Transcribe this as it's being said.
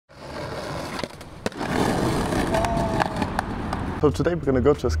So today we're gonna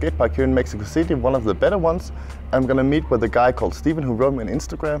go to a skate park here in Mexico City, one of the better ones. I'm gonna meet with a guy called Steven who wrote me on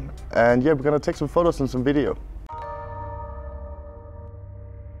Instagram. And yeah, we're gonna take some photos and some video.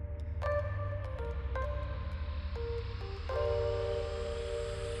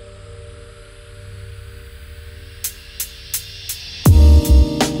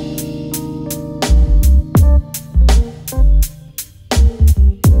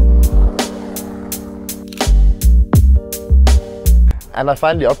 And I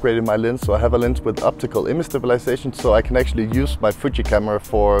finally upgraded my lens, so I have a lens with optical image stabilization, so I can actually use my Fuji camera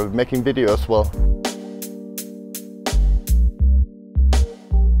for making video as well.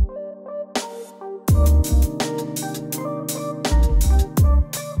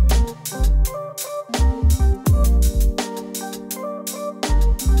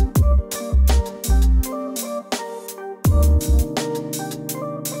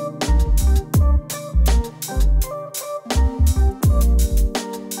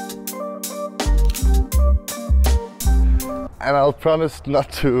 And I'll promise not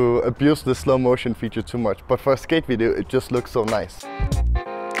to abuse the slow motion feature too much, but for a skate video it just looks so nice.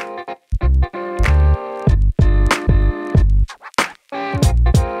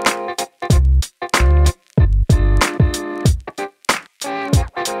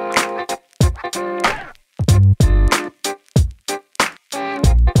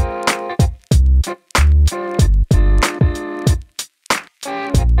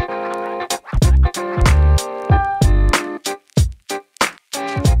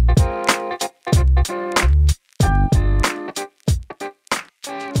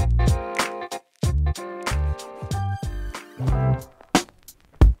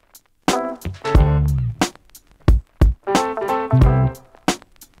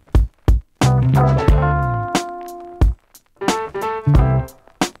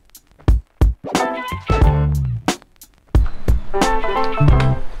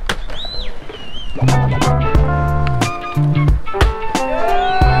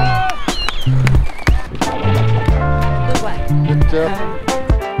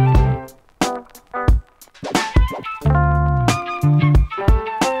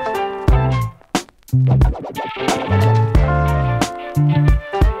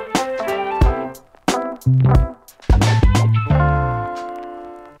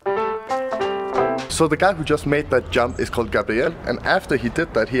 So the guy who just made that jump is called Gabriel, and after he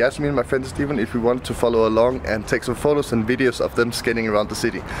did that he asked me and my friend Steven if we wanted to follow along and take some photos and videos of them skating around the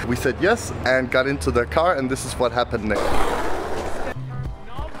city. We said yes and got into the car, and this is what happened next.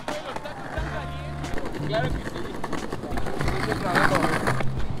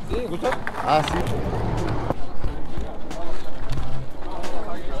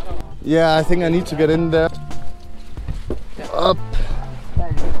 Yeah, I think I need to get in there. Up.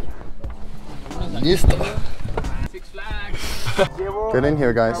 Listo. Six Flags. Get in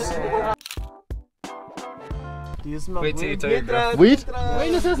here, guys. Do you smell weed? Weed?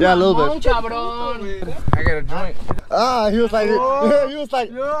 Yeah, a little bit. I got a joint. Ah, he was like,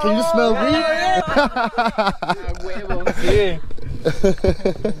 can you smell weed?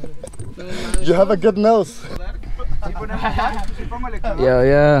 You have a good nose. Yo,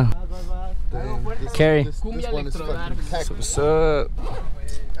 yeah. Carrie. What's up?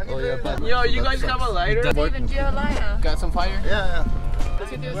 Oh, yeah, yo, you guys have a lighter? Steven, do you have a lighter? Got some fire? Yeah.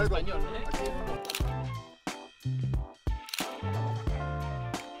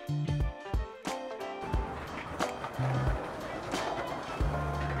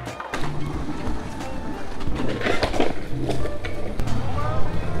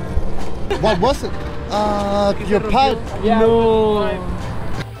 What was it? Your pipe? Yeah, no.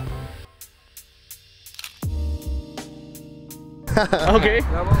 Okay.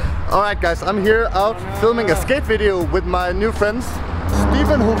 Alright guys, I'm here out filming a skate video with my new friends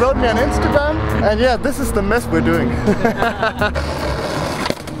Steven, who wrote me on Instagram, and yeah, this is the mess we're doing.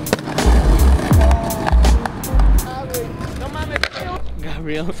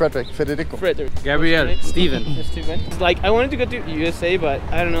 Gabriel. Frederico. Gabriel. Steven. Like, I wanted to go to USA, but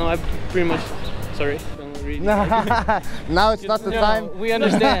I don't know, I pretty much, sorry. Now it's not the time. We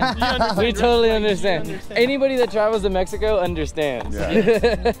understand. We totally understand. Anybody that travels to Mexico understands. Yeah.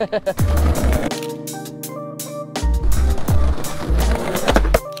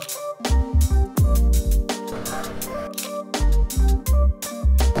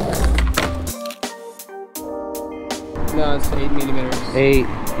 No, it's 8mm. 8.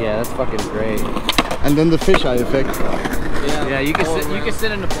 Yeah, that's fucking great. And then the fisheye effect. Yeah, you can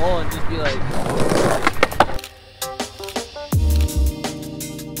sit in the bowl and just be like.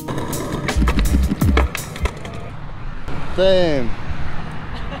 Damn.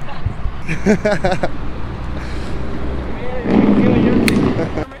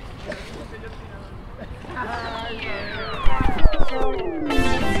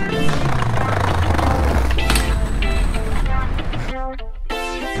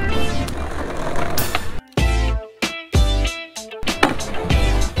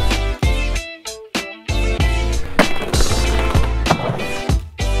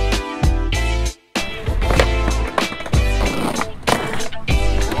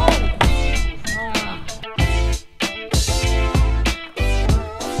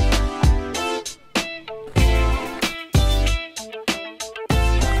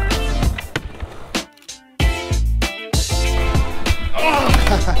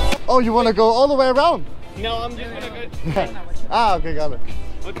 Oh, you want to go all the way around? No, I'm just gonna go. Ah, okay, got it.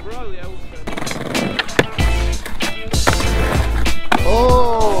 But probably I will.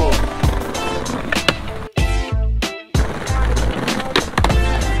 Oh!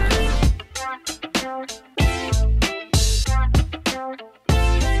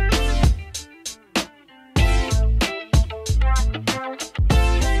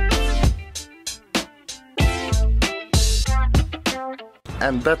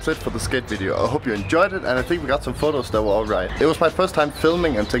 And that's it for the skate video. I hope you enjoyed it, and I think we got some photos that were alright. It was my first time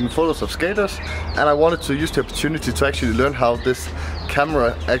filming and taking photos of skaters, and I wanted to use the opportunity to actually learn how this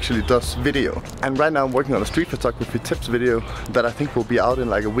camera actually does video. And right now I'm working on a street photography tips video that I think will be out in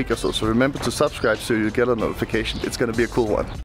like a week or so. So remember to subscribe so you get a notification. It's gonna be a cool one.